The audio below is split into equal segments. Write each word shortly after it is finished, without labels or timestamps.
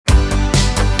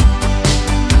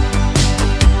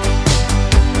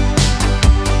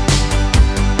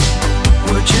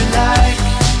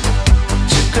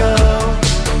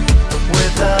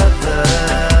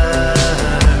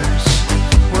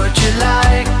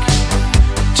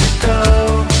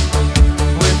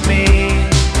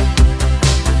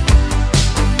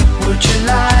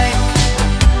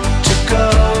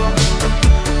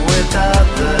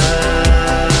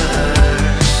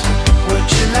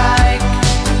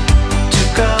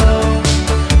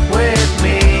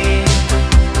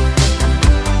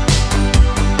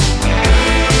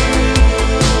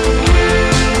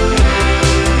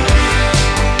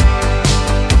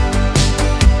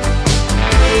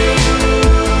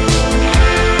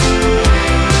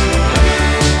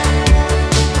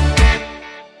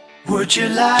Would you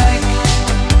like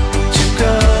to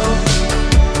go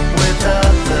with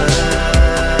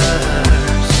others?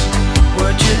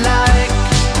 Would you like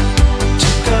to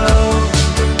go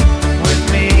with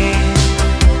me?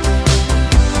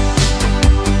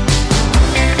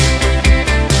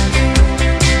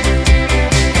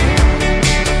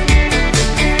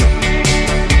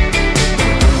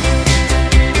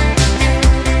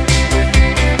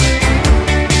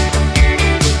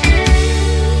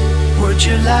 Would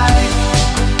you like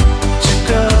to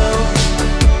go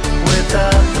with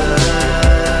others?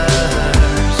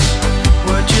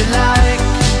 Would you like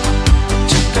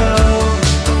to go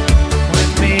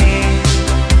with me?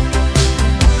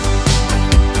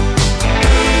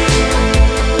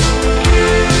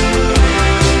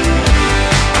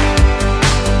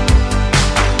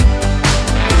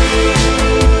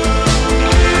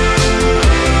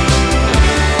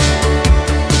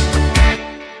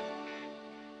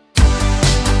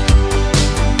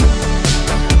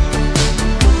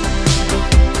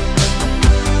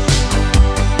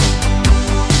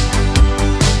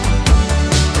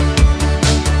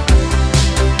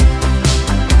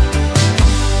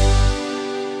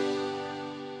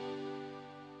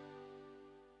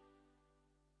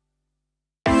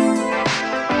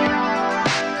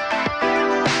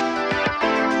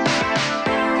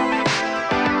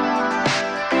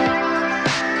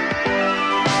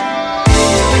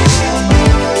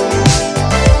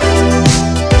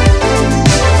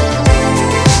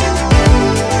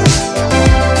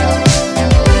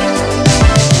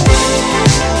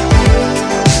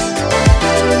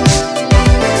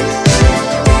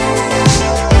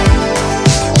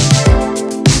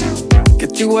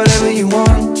 Whatever you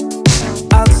want,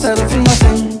 I'll settle for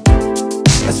nothing,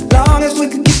 as long as we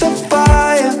can keep the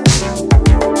fire.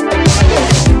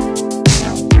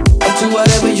 I'll do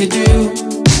whatever you do,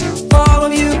 follow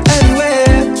you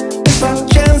anywhere, if our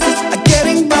chances are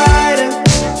getting brighter.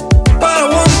 But I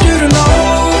want you to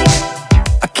know,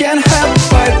 I can't help but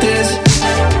fight this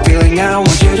feeling. I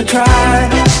want you to try.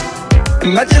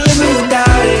 Imagine living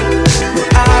without it,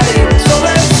 without it. So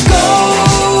let's go.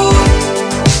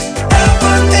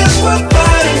 We're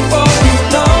fighting for, you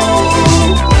know.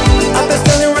 I've been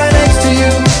standing right next to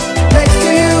you, next to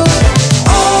you.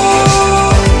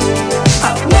 Oh, I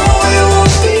know it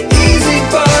won't be easy,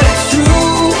 but it's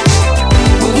true.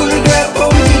 We will regret what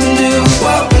we didn't do,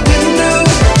 what we didn't do,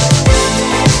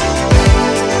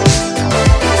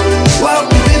 what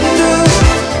we didn't do.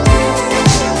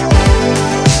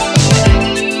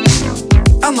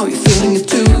 I know you're feeling it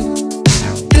too.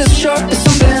 This short is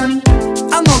something.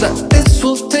 I know that this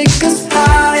will take us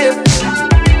higher.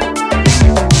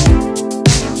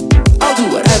 I'll do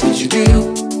whatever you do.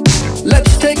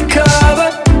 Let's take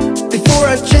cover before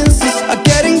our chances are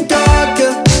getting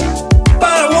darker.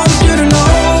 But I want you to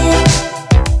know,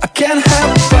 I can't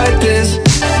help but fight this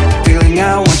feeling. I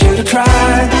want you to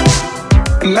try.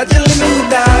 Imagine living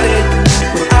without it,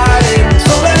 without it.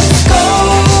 So let's go.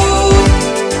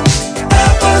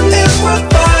 Heaven is worth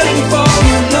fighting for,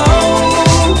 you know.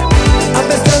 I've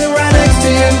been standing right next to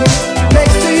you,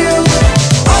 next to you.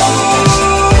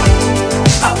 Oh,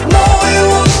 I know it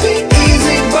won't be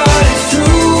easy, but it's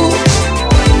true.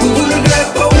 We will regret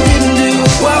what we didn't do,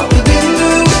 what we didn't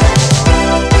do.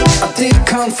 I did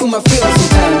kung fu my feelings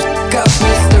sometimes, got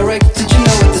misdirected, you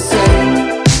know what to say.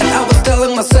 And I was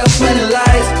telling myself many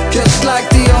lies, just like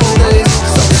the old days.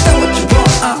 So is that what you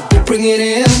want? I will bring it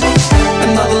in.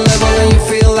 Another level and you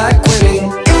feel like quitting.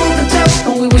 It will be tough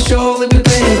and we will surely be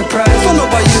paying the price. Don't know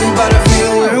about you, but I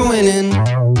feel we're winning.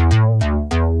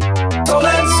 So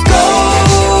let's go.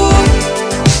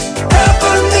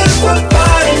 Heaven is worth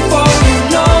fighting for, you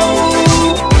know.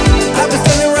 I've been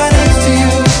standing right next to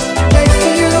you, next to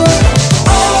you.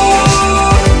 Oh,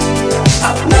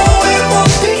 I know it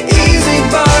won't be easy,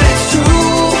 but it's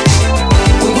true.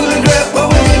 We will regret what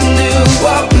we didn't do,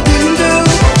 what we didn't do.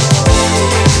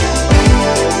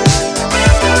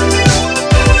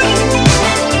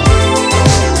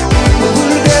 We will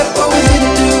regret what we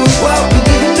didn't do, what we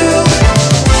didn't do.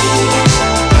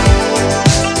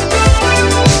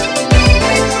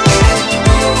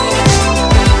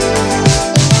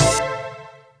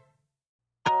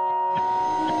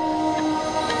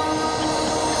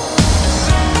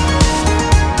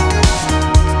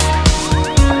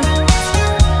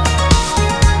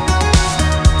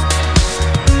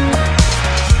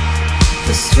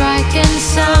 The striking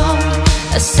sound,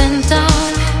 a scent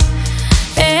of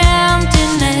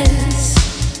emptiness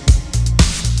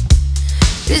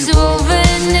is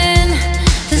woven in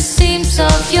the seams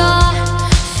of your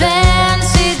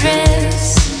fancy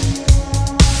dress.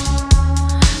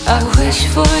 I wish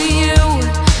for you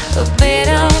a bit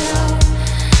of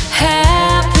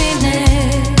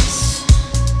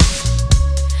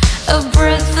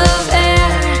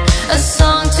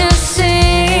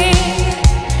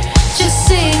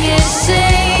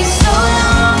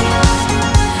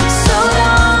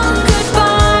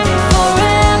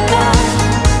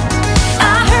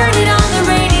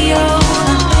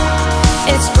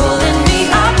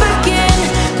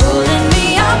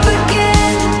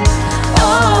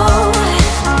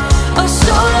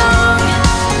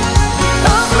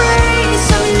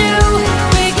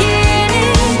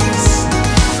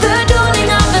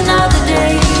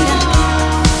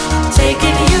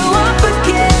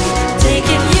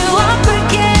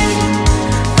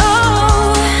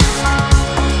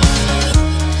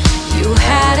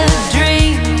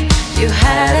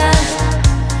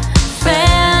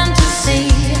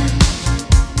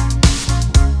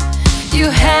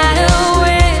had a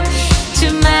wish to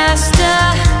master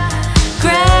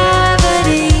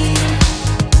gravity.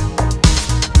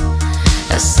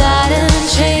 A sudden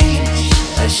change,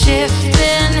 a shift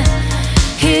in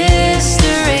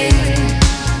history,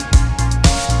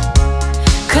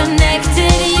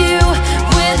 connected you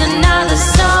with another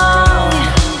song.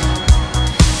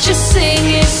 Just sing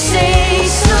it, say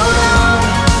so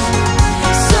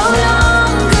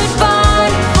long,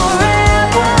 goodbye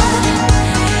forever.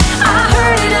 I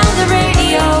heard it on the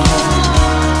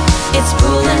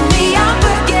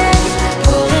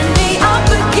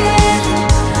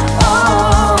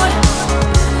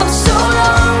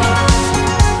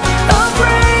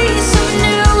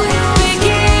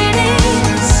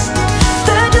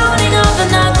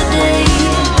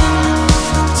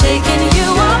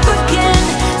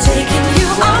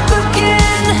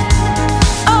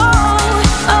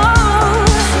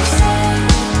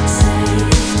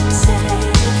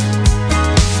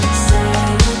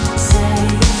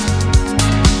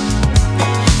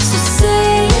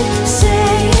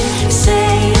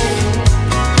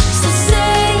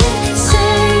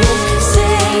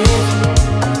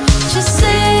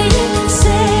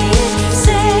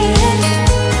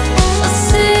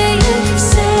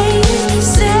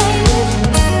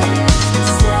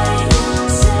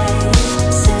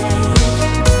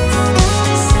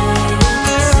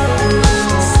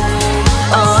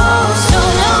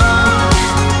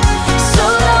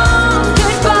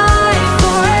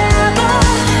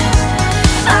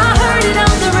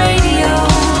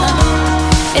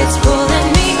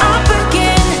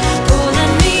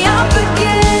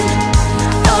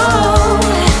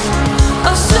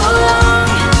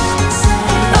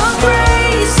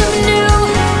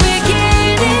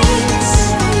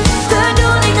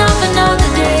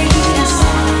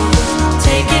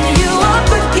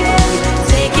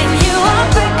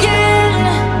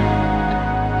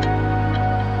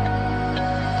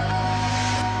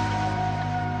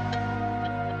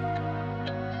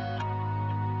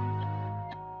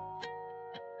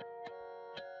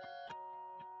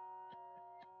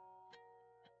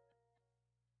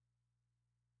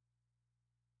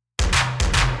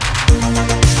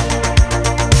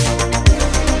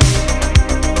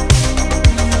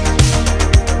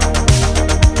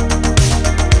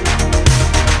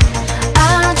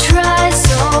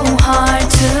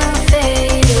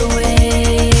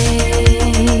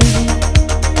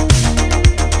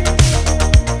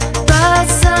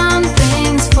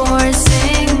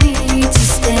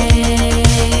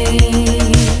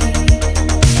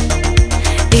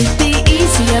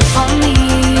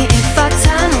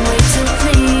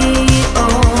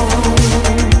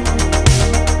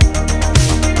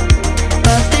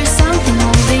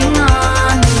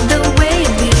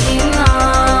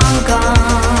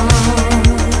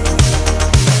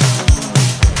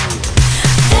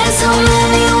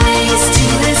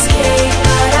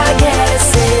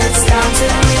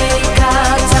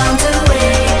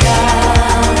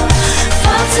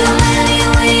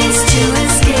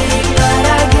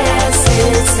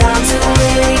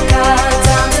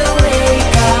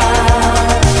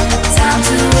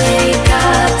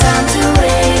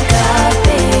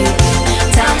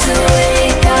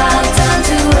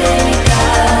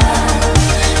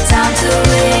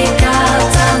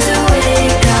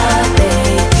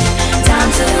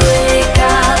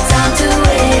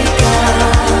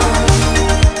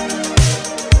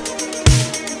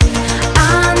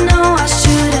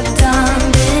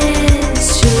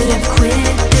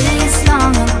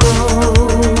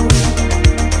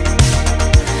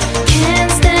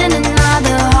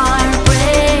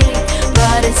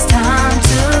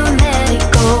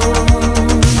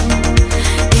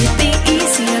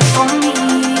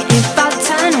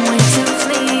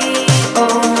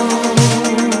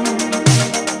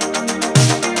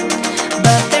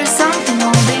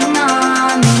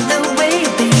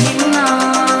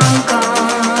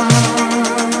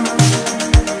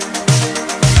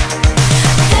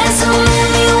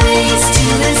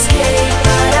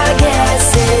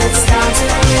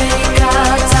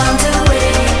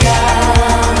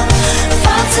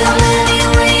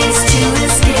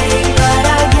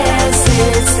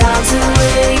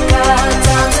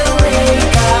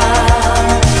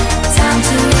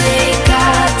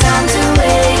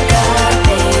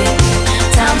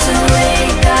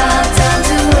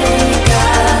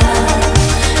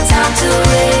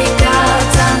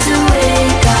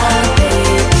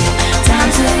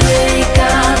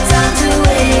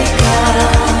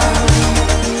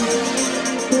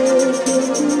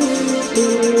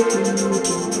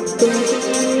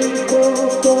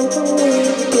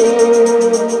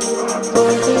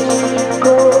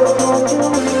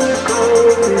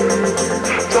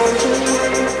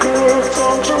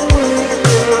There's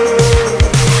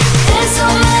so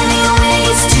many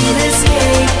ways to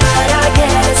escape, but I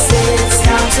guess it's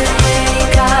time to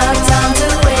wake up, time to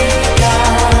wake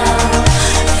up.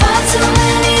 Far too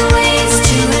many ways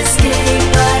to escape,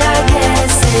 but I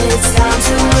guess it's time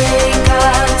to wake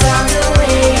up, time to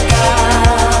wake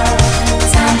up.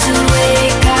 Time to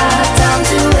wake up, time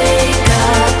to wake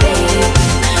up, baby.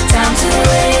 Time to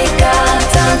wake up,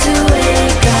 time to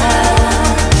wake up.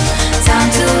 Time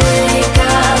to wake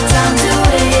up, time to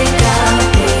wake up,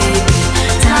 baby.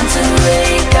 Time to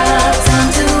wake up, time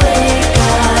to wake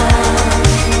up.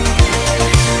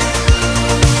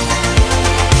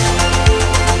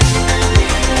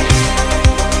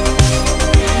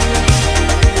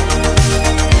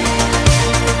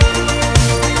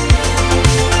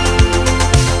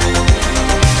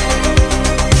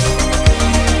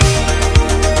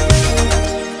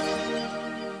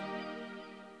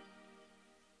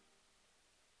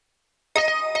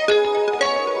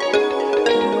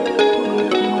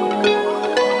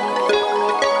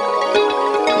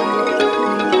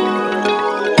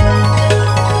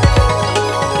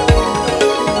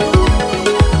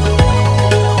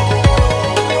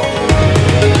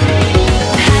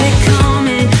 Had it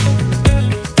coming,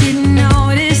 didn't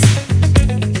notice.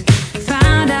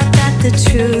 Found out that the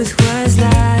truth was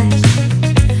lies.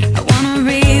 I wanna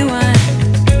rewind,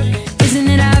 isn't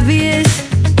it obvious?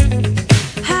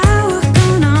 How we're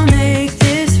gonna make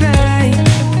this right?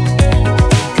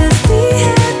 'Cause we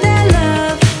had that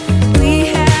love, we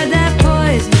had that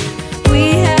poison, we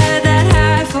had that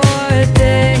high for a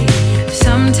day.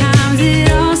 Sometimes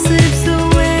it all slips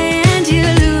away and you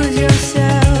lose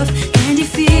yourself, and you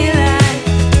feel like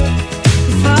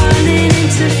falling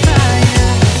into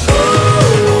fire.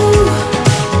 Ooh,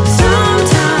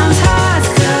 sometimes hearts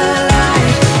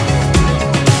collide.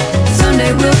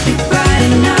 Someday we'll be bright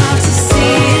enough to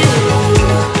see it.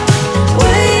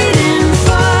 Waiting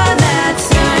for that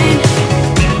sign.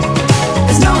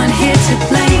 There's no one here to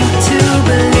blame to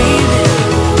believe it.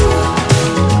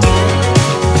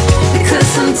 Because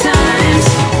sometimes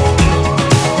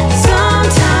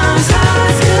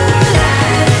hearts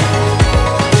collide.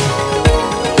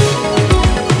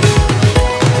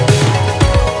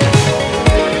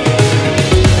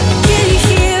 Can you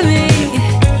hear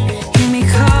me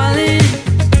calling?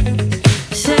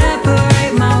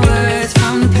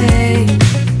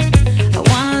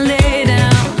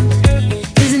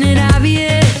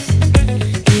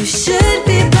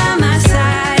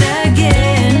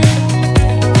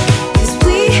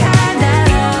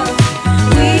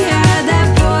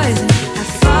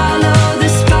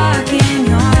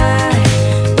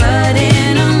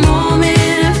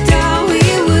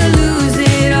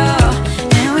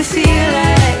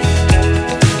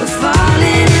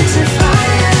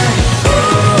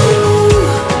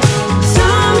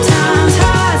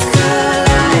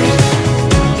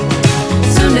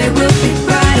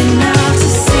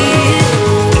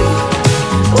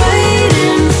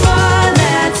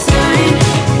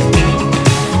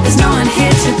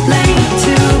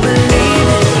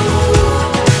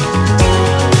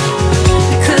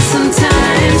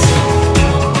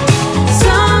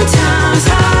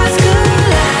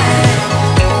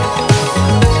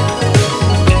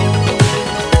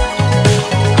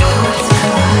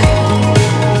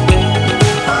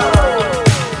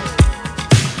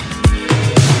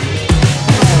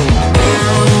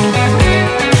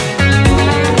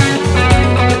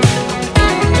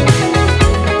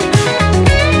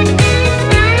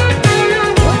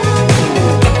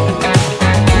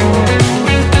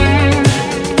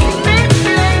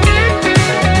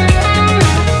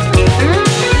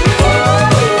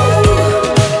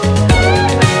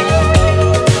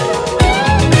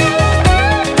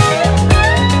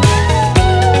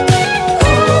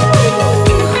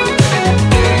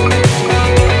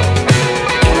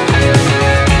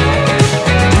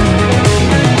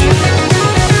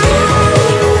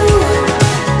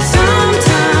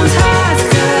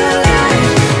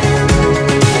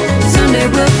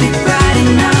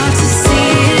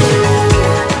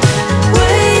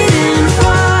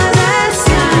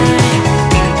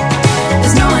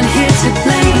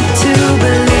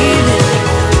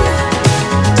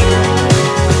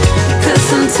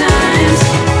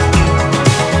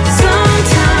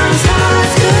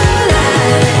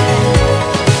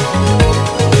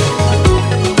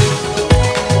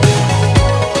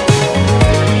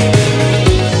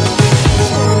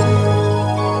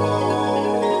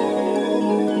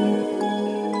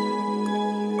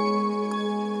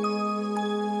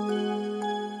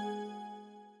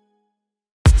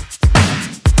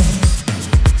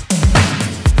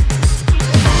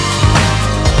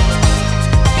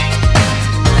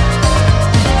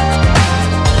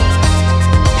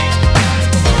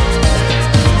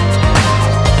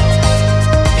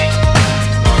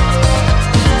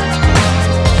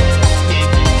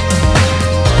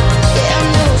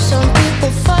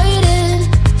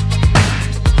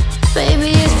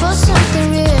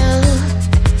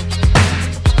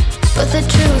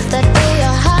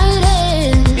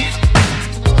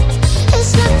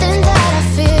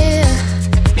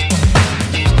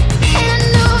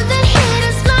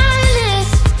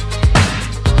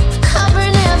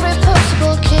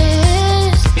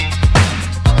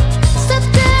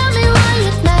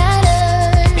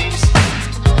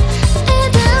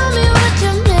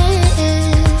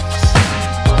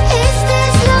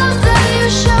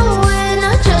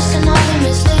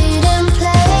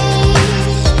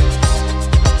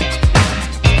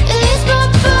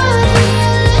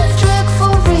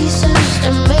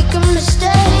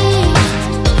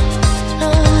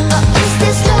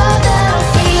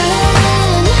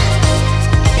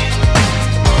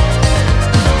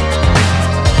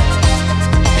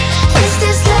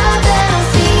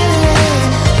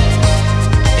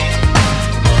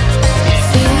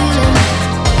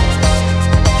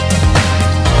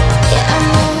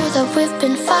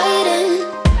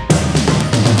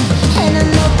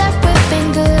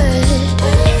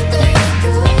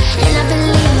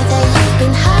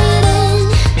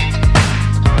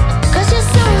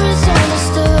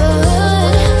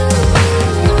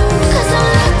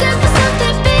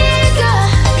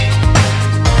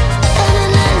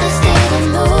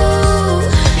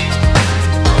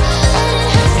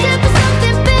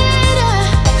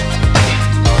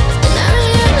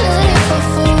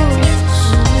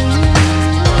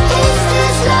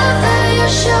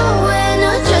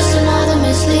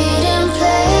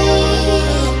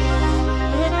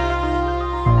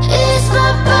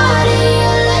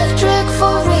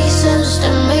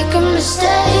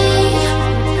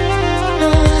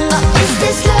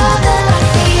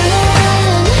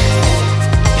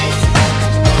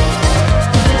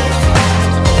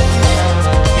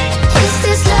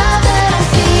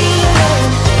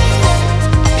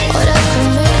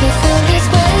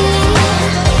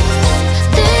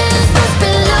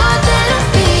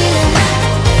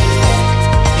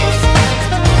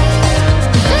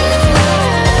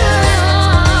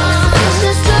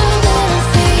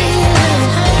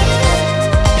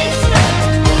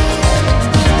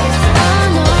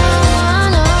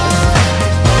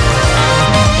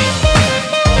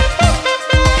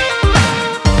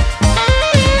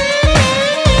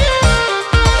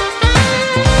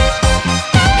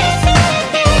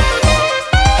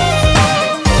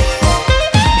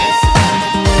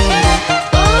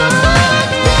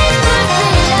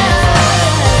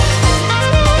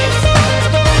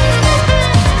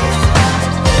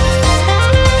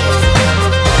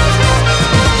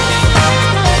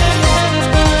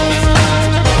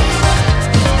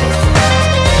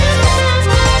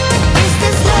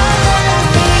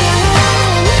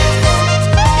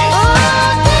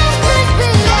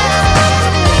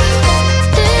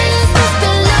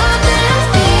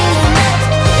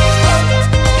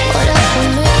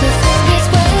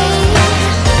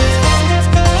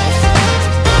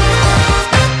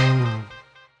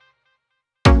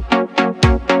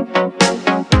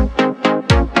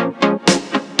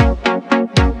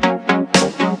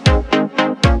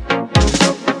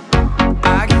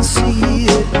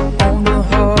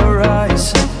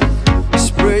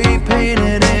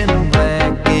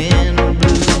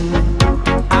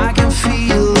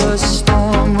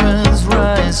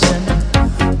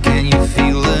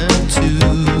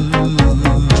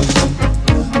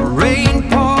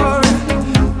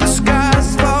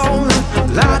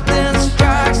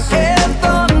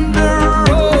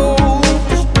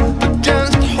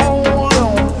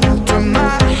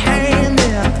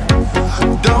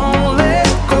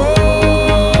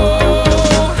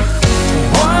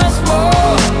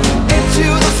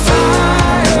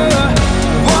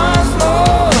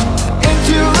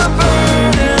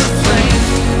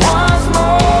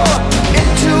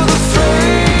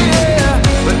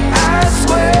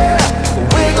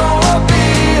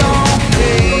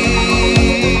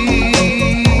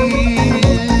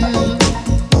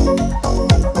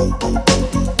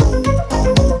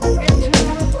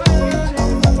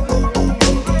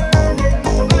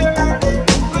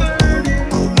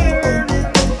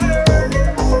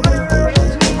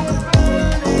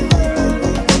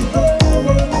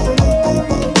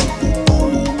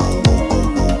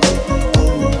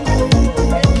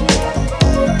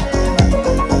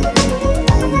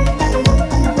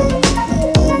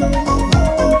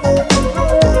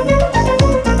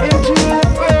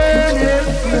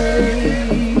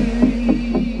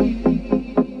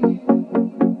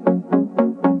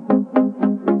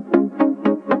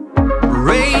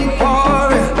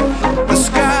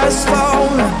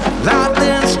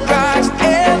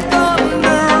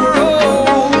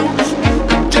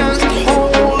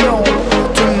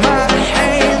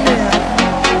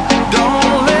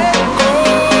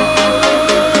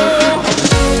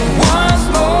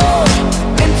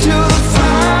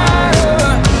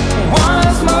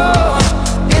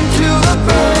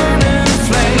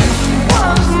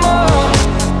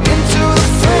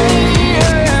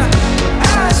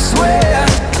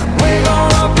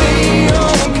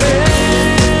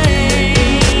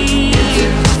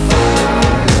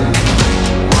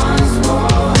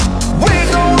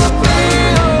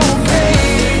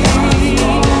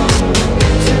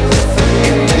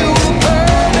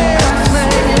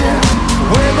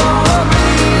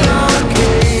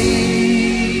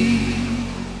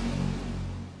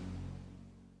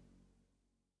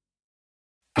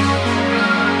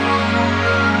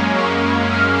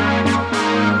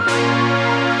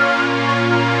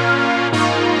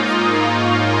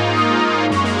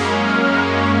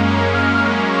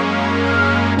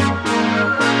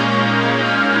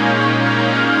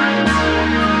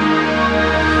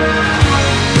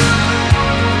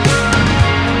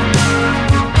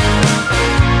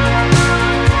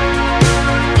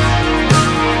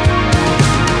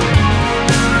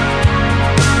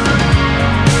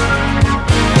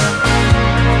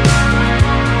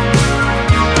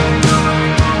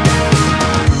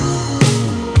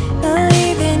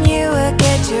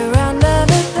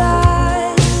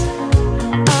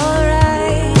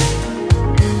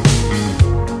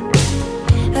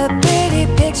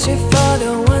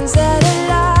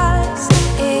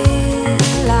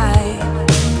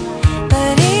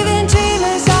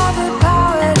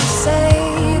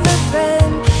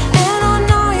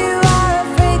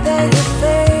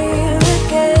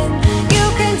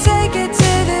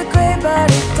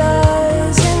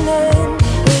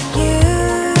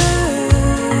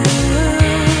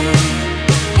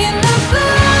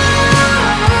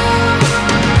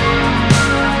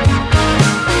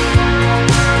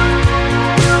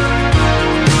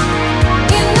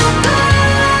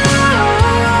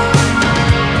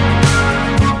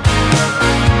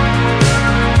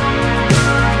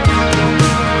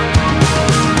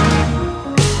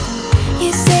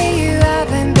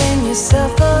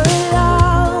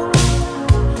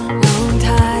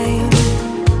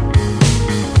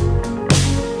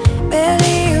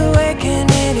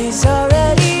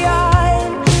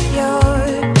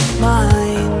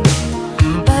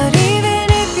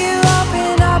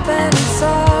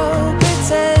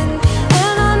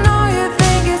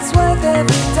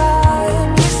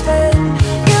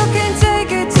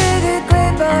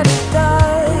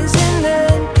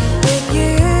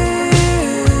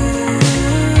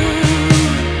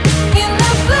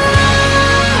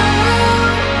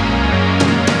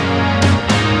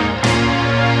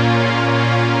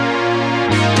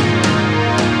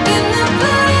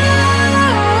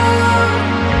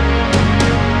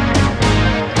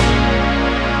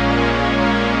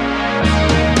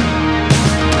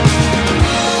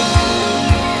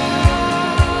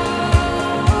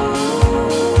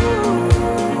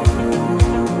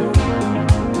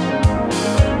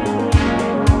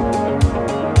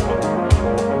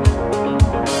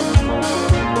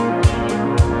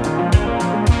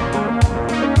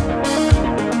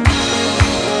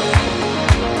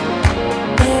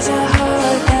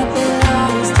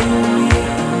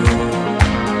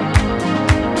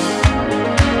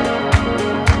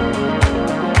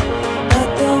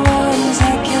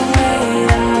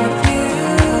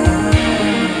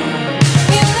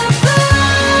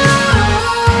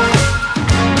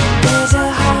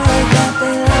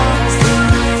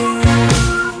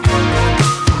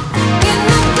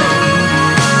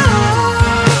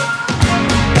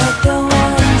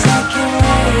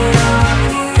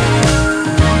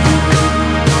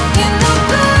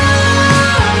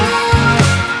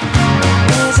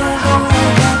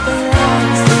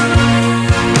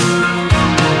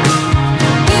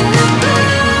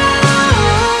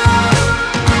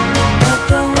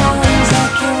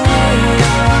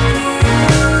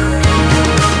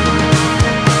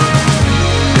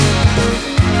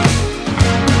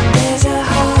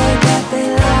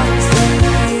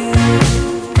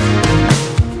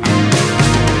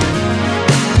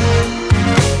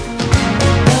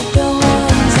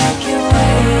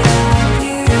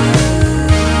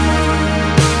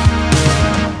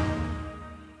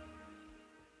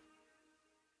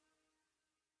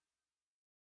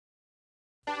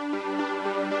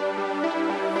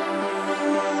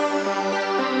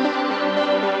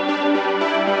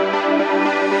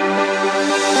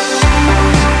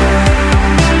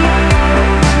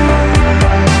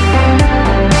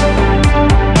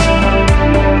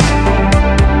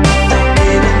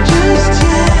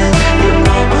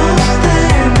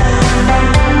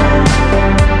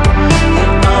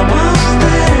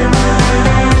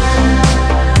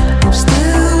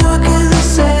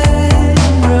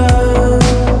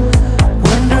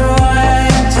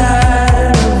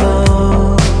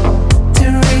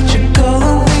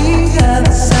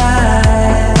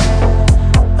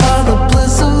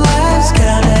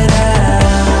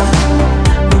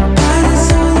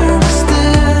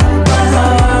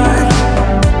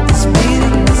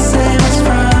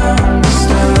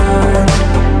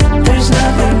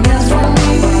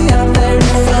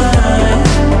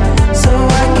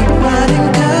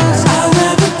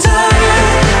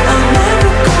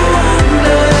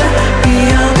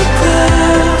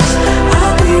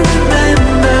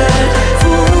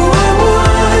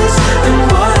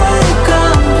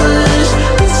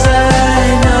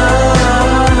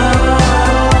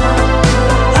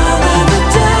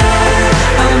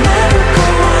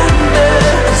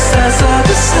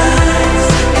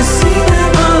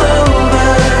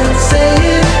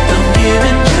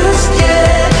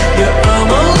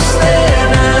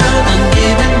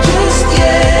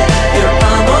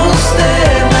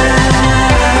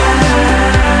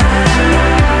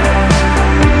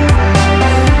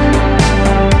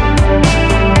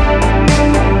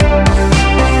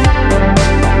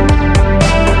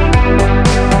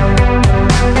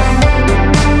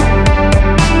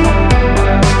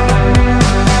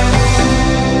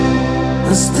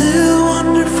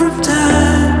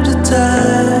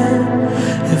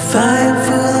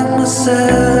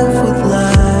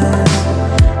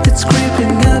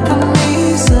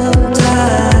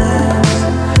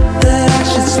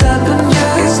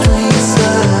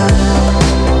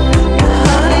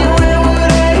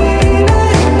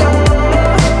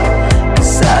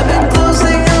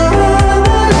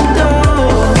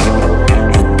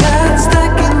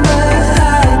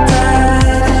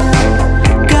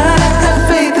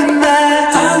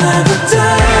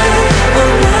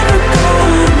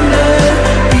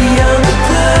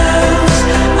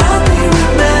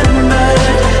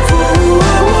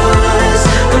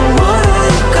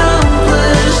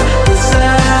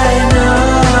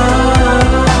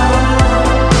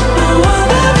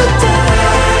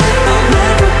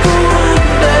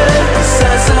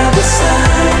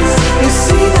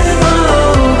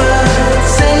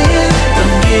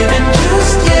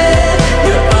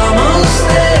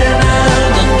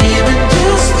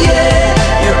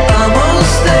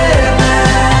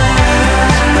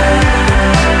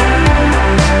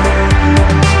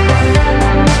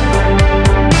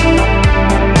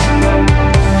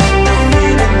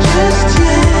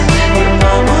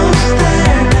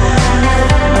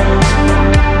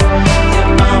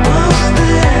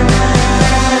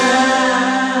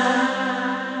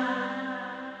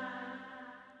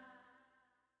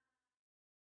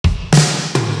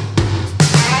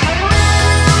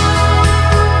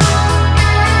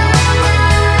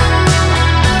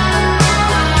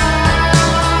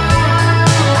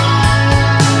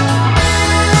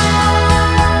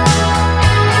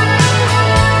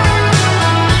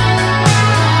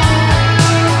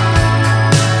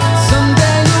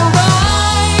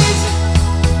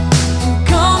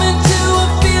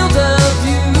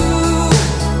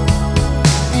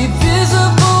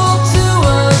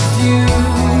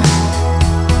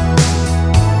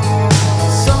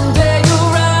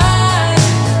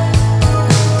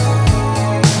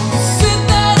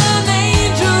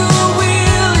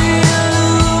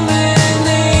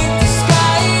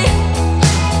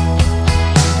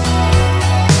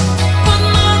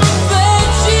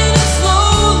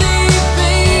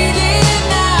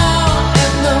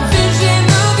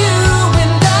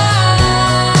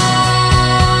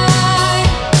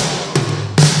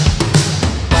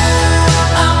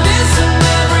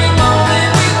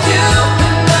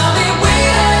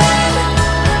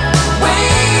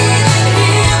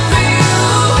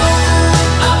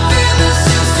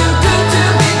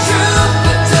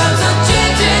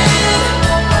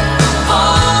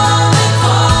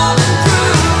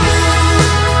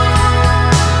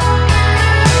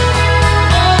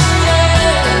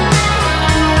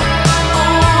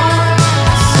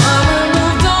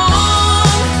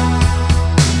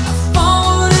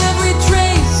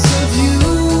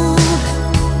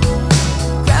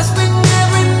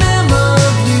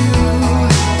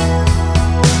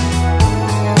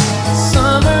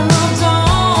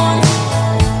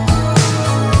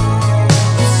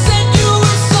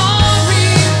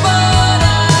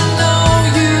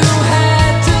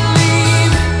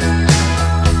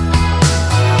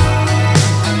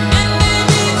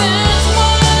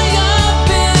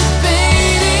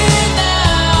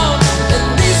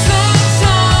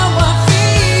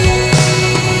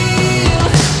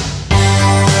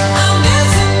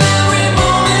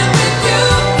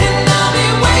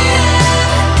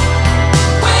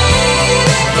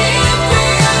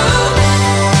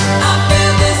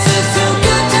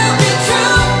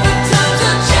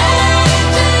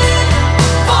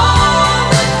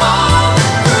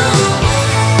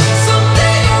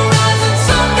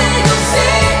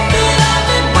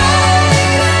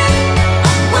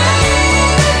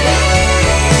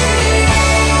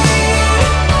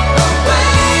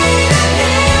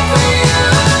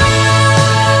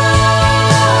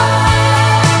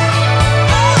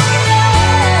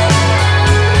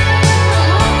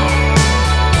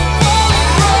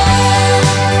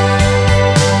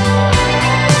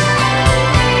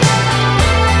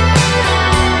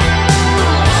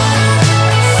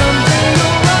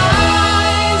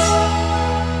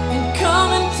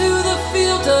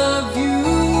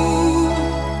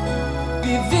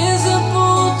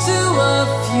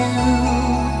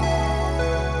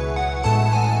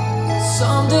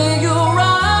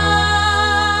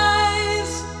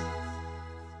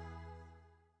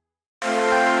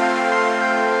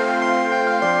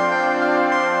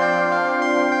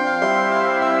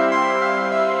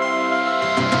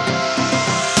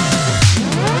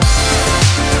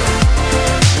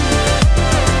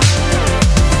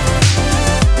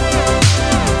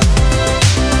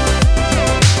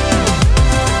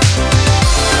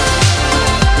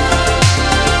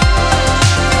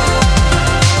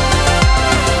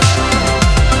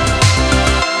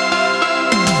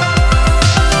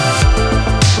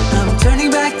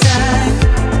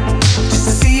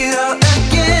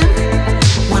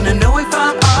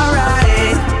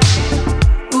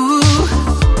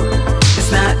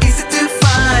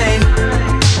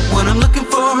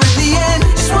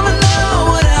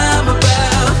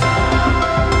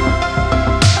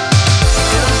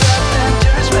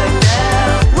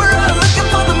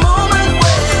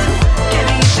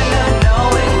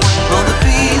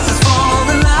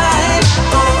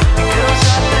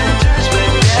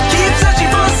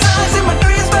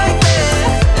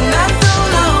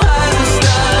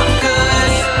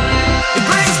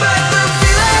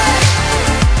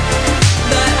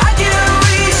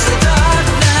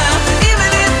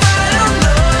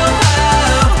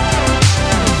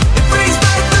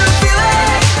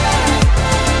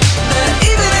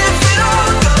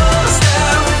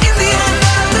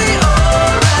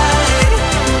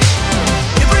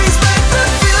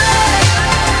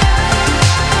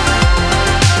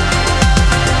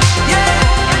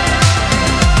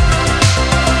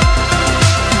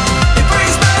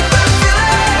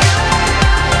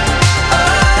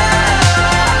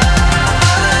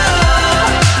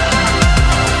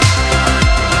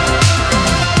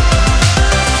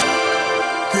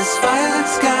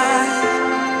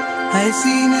 I've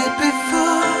seen it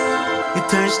before. It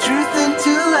turns truth into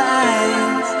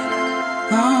lies.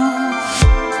 Oh,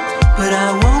 but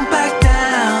I won't back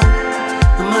down.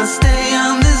 I must stay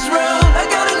on this road. I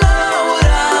gotta know what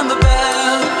I'm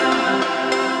about.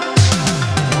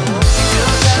 It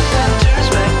goes up and turns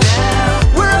back down.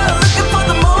 We're all looking for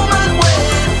the moment when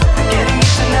we're getting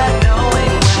used to not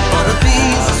knowing when all the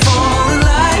pieces fall in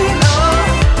line. Oh,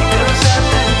 it goes up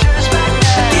and turns back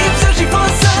down. I keep searching for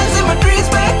signs in my dreams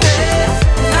back then.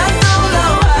 I don't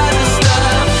know how to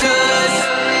stop, 'cause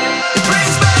it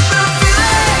brings back the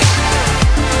feeling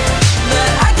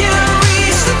that I can't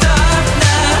reach the top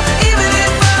now, even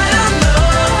if I don't know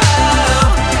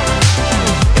how.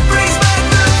 It brings back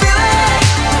the feeling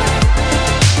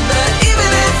that even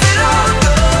if it all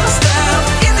goes down,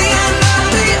 in the end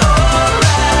I'll be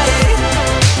alright.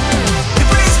 It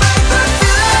brings back the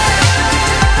feeling.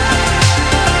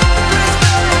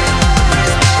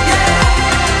 Yeah.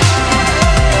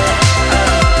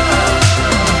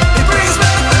 It brings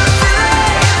back the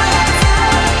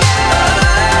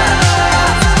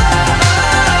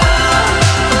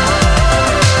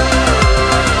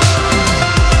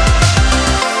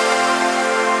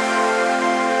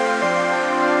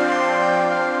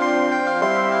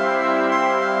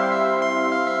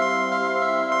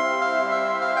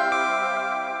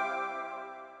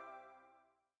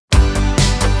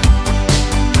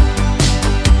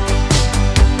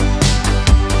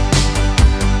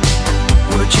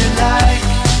Would you like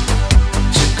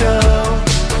to go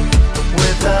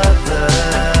with others?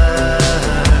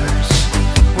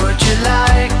 Would you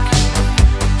like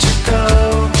to go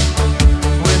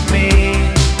with me?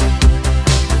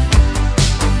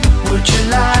 Would you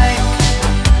like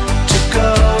to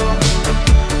go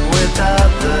with others?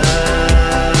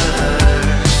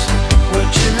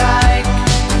 Would you like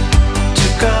to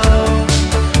go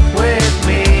with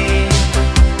me?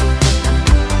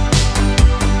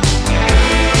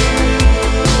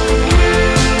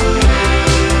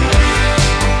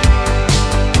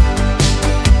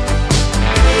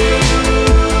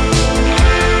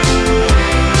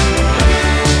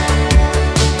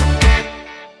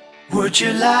 Would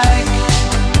you like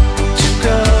to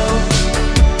go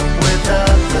with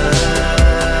others?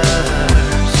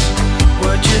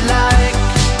 Would you like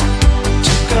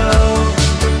to go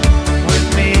with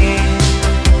me?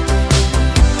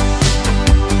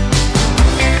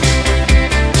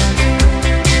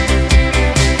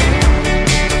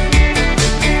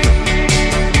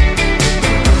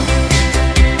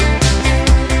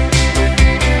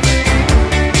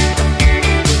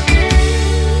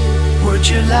 Would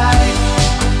you like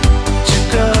to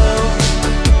go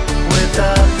with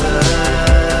others?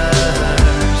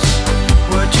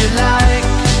 Would you like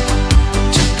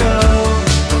to go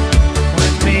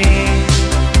with me?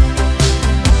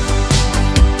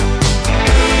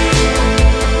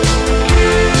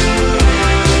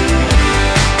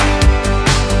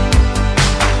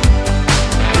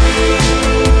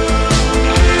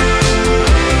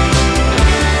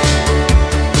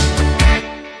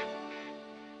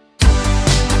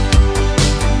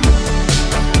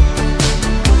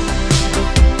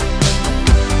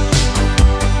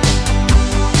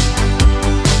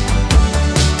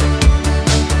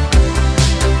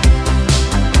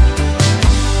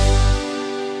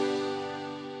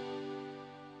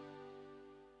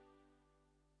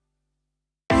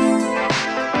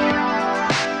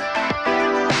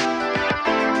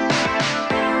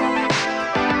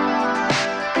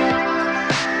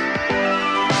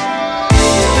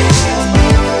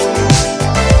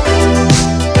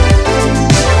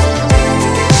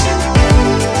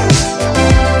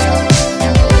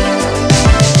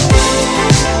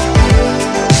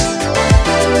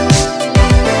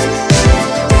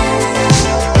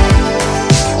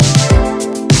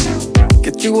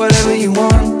 Get you whatever you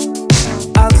want,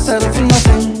 I'll settle for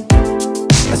nothing,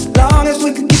 as long as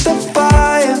we can keep the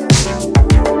fire.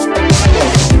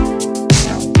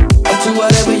 I'll do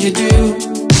whatever you do,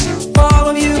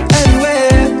 follow you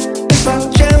anywhere, if our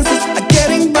chances are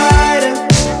getting brighter.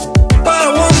 But I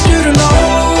want you to know,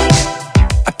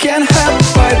 I can't help but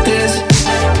fight this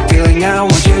feeling. I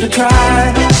want you to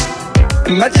try.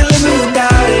 Imagine living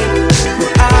without it,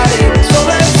 without it. So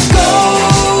let's go.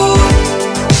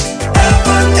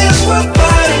 Heaven is we're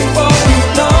fighting for, you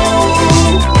know.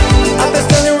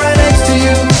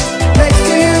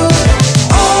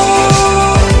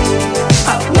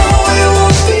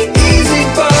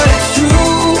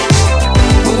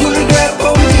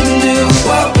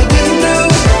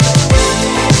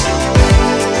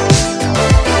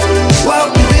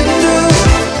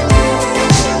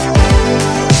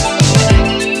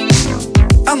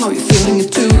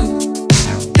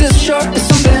 sure it's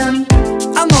something.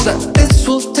 I know that this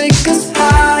will take us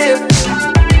higher.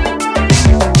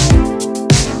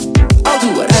 I'll do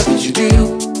whatever you do.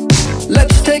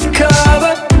 Let's take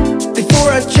cover before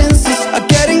our chances are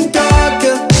getting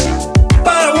darker.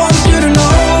 But I want you to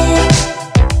know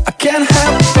I can't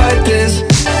help but fight this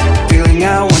feeling.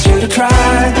 I want you to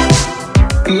try.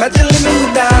 Imagine living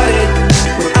without it,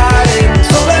 without it.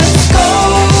 So let's go.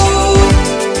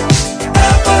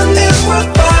 Heaven is worth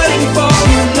fighting for,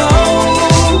 you know.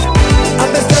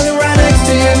 I've been standing right next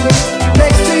to you,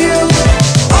 next to you.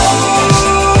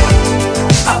 Oh,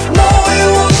 I know it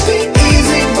won't be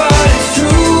easy, but it's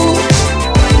true.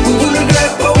 We will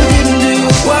regret what we didn't do,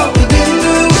 what we didn't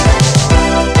do.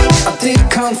 I did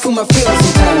kung fu my feelings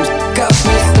sometimes. Got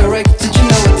misdirected, you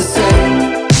know what to say.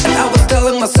 And I was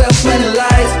telling myself many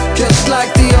lies, just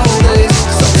like the old days.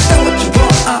 So is that what you want?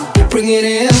 Bring it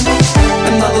in.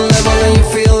 Another level and you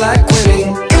feel like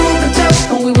winning. It will be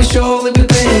tough and we will surely be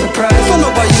paying the price. Don't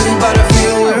know about you, but I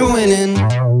feel we're winning.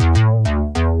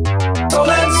 So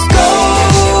let's go.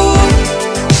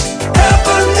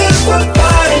 Heaven is worth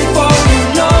fighting for, you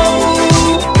know.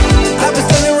 I've been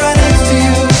standing right next to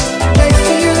you, next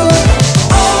to you.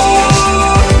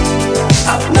 Oh,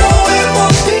 I know it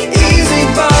won't be easy,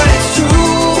 but it's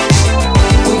true.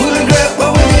 We will regret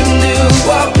what we didn't do,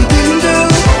 what we didn't do.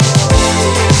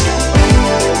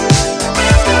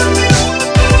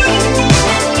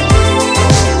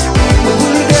 We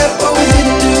will regret what we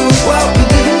didn't do, what we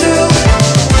didn't do.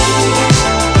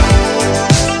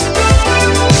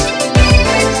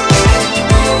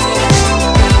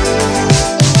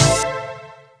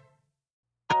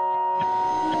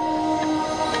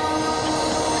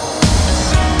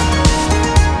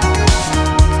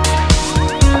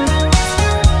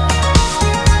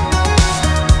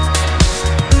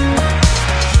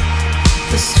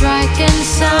 The striking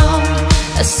sound,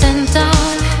 a scent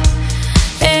of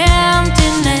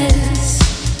emptiness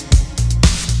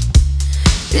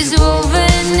is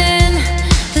woven in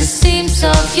the seams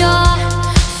of your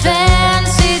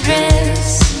fancy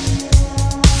dress.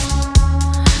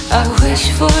 I wish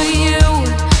for you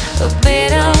a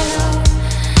bit of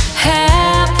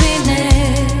happiness,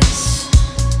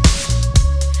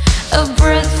 a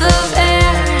breath of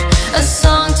air, a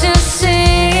song to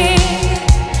sing.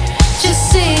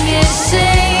 Just sing it,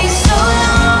 say so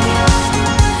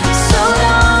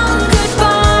long,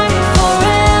 goodbye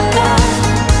forever.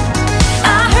 I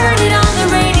heard it on the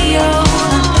radio.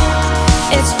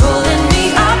 It's pulling me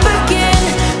up again,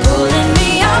 pulling me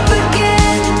up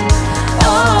again.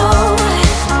 Oh,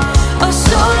 oh,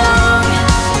 so long,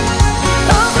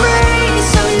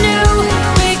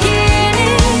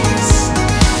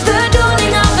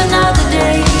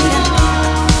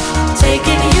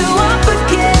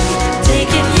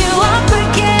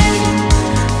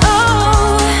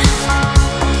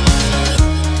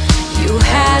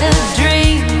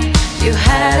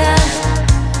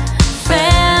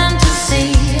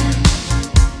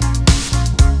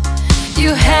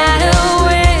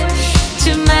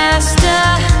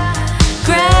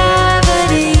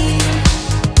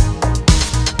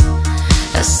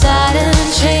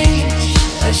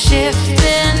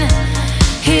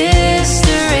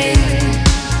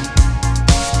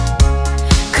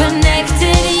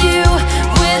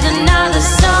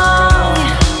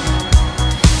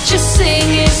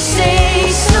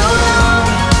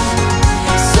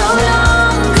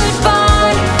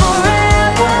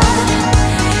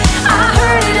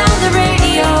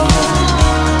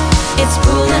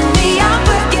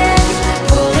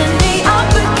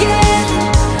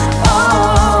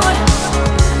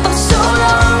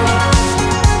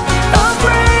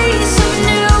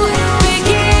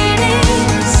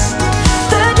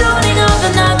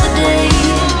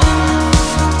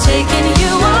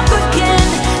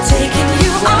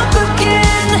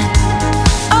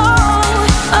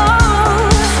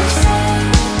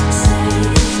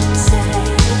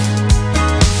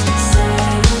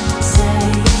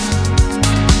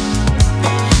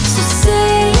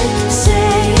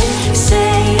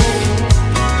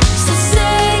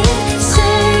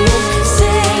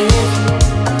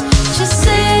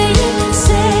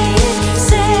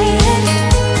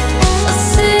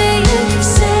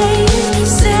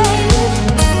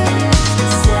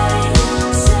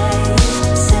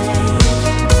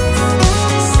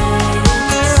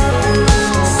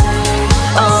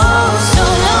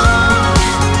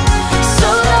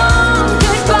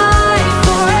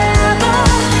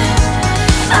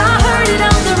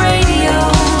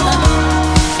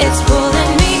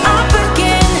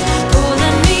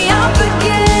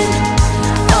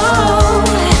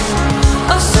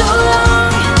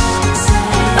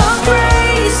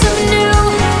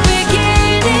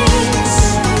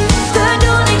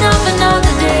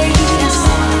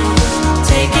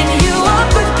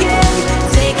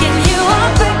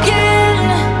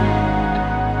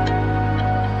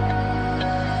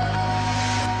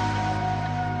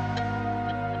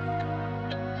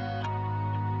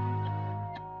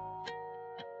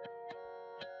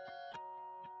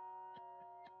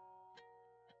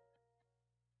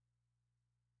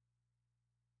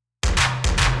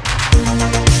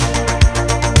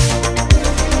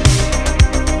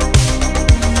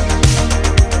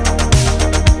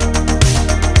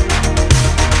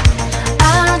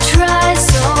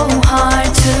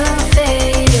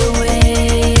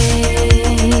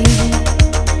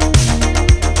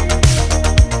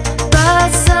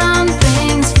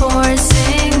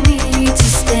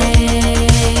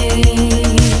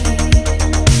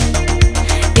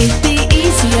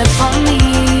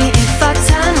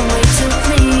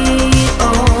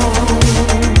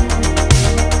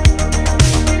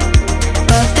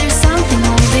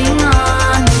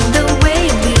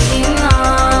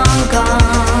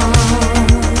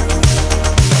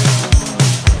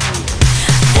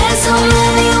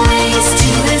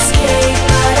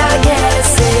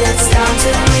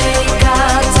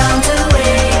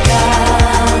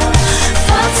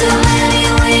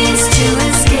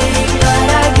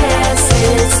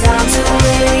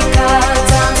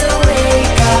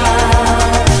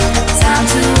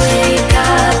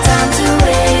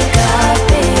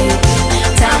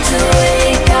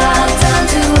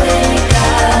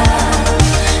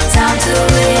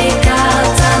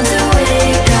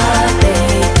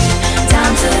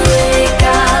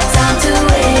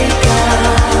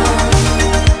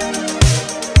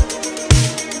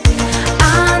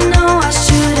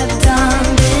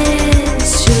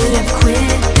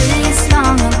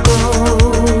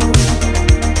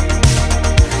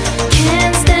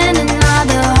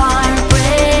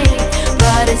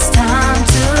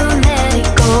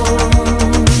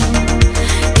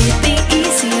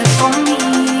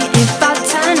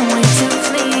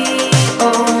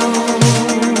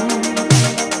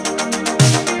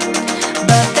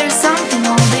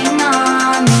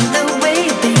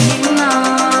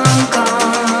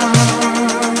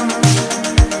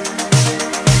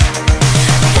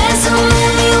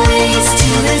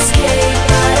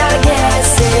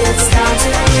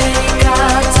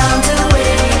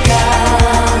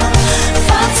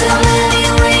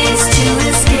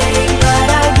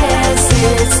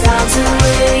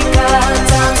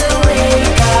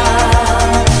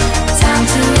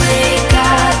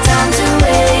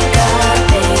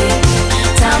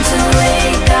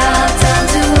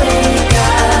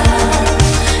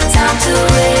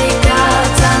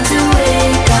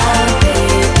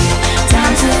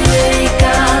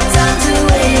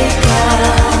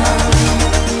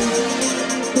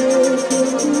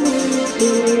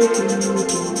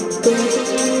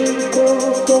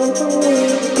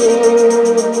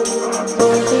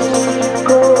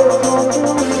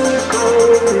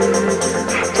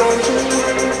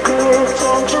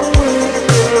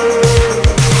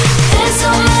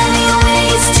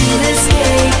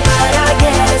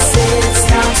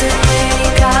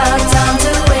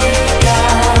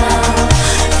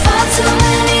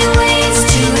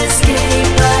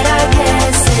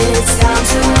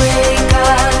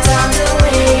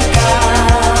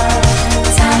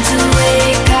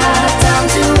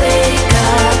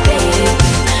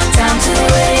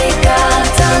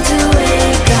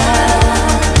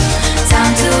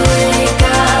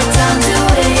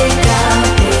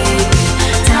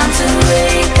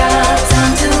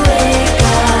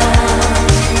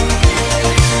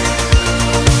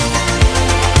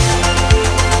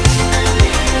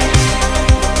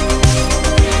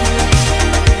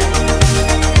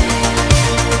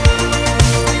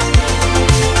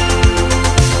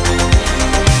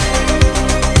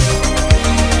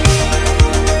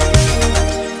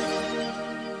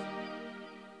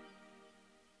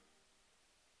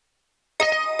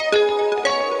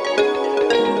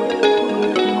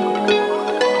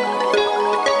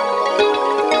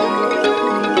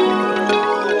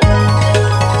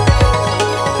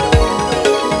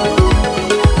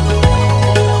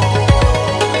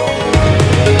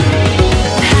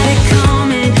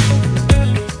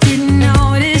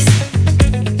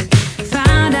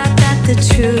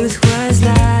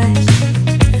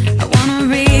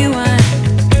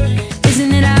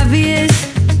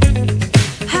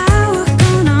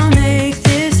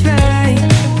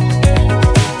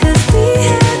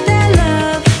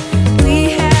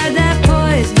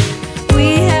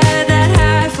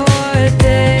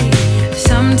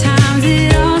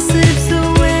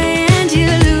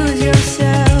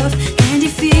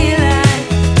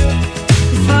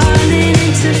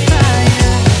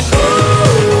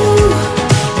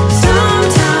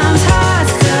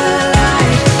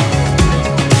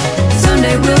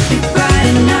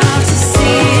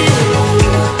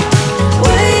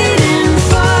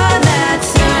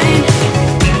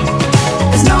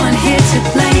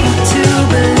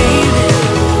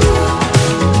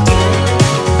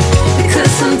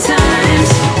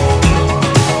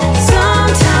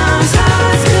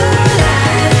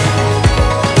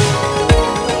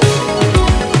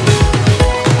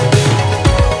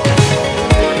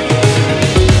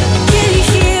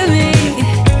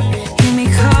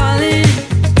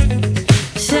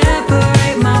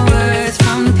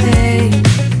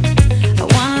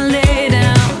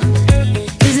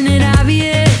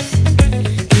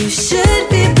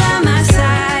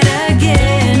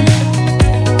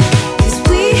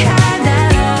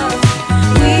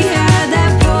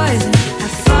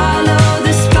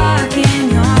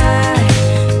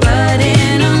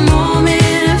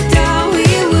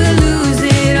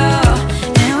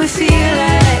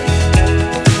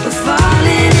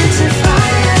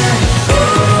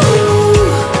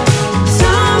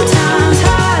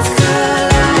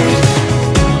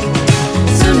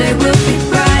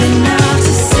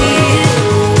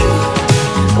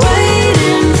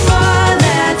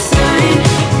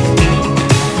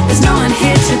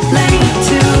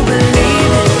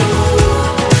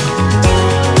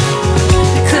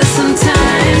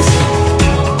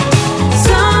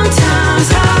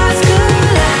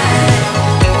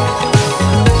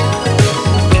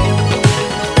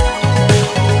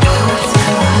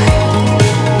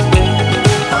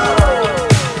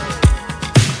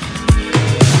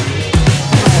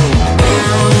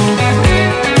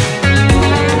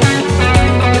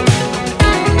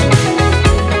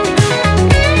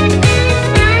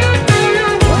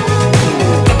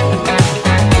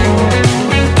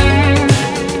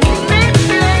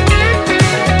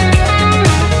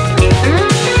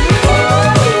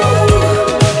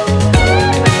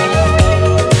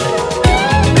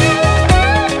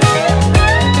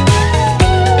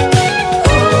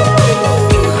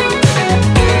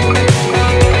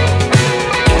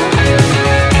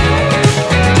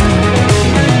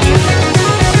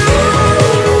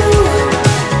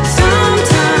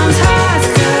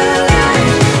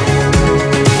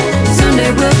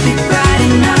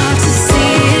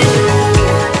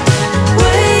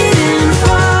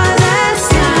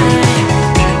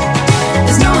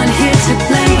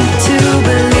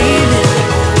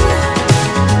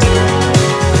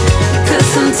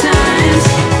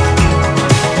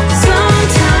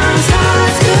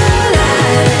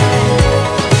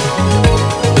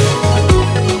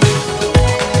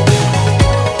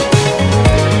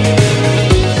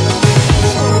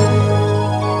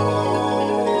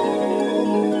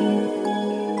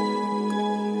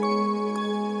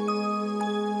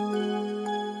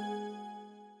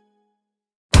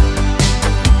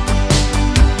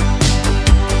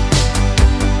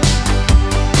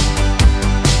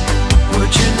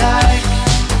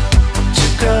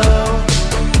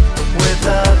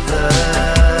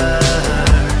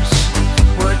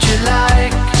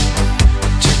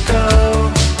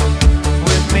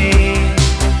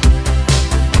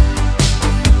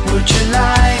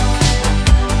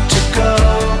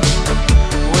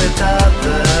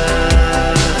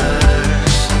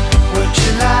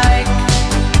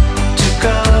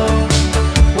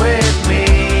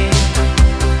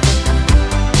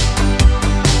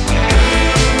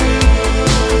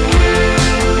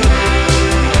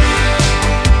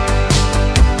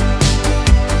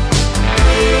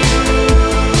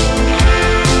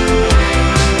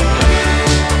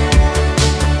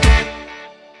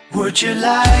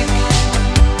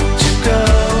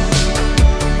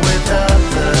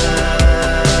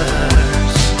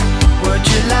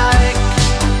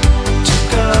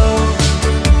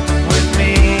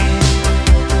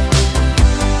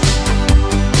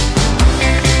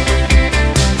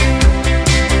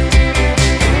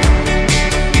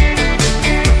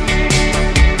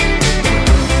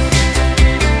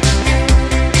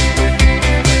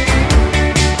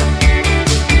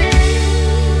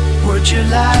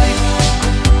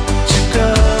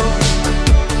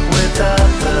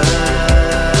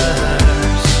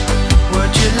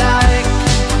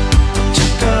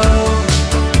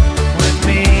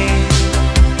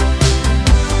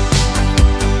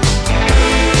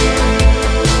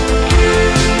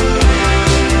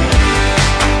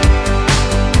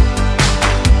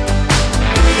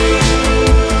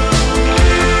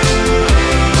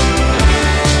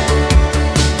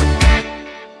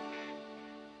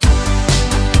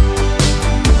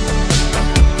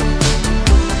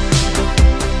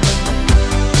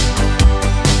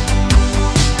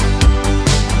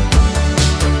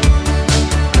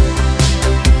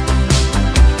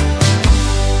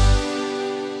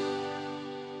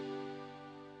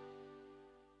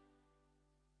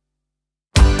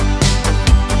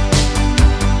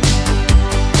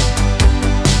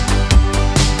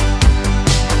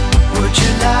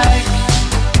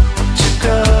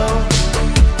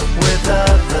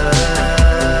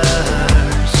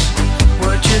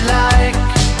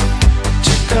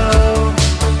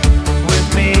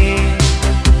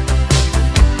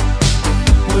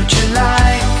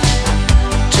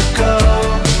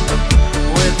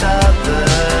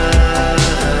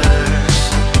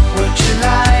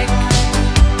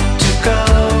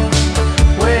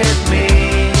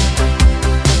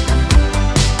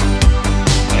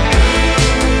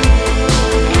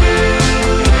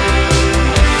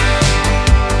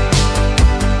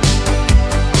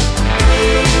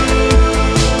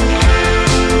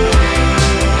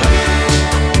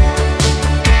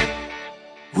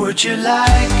 what you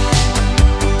like.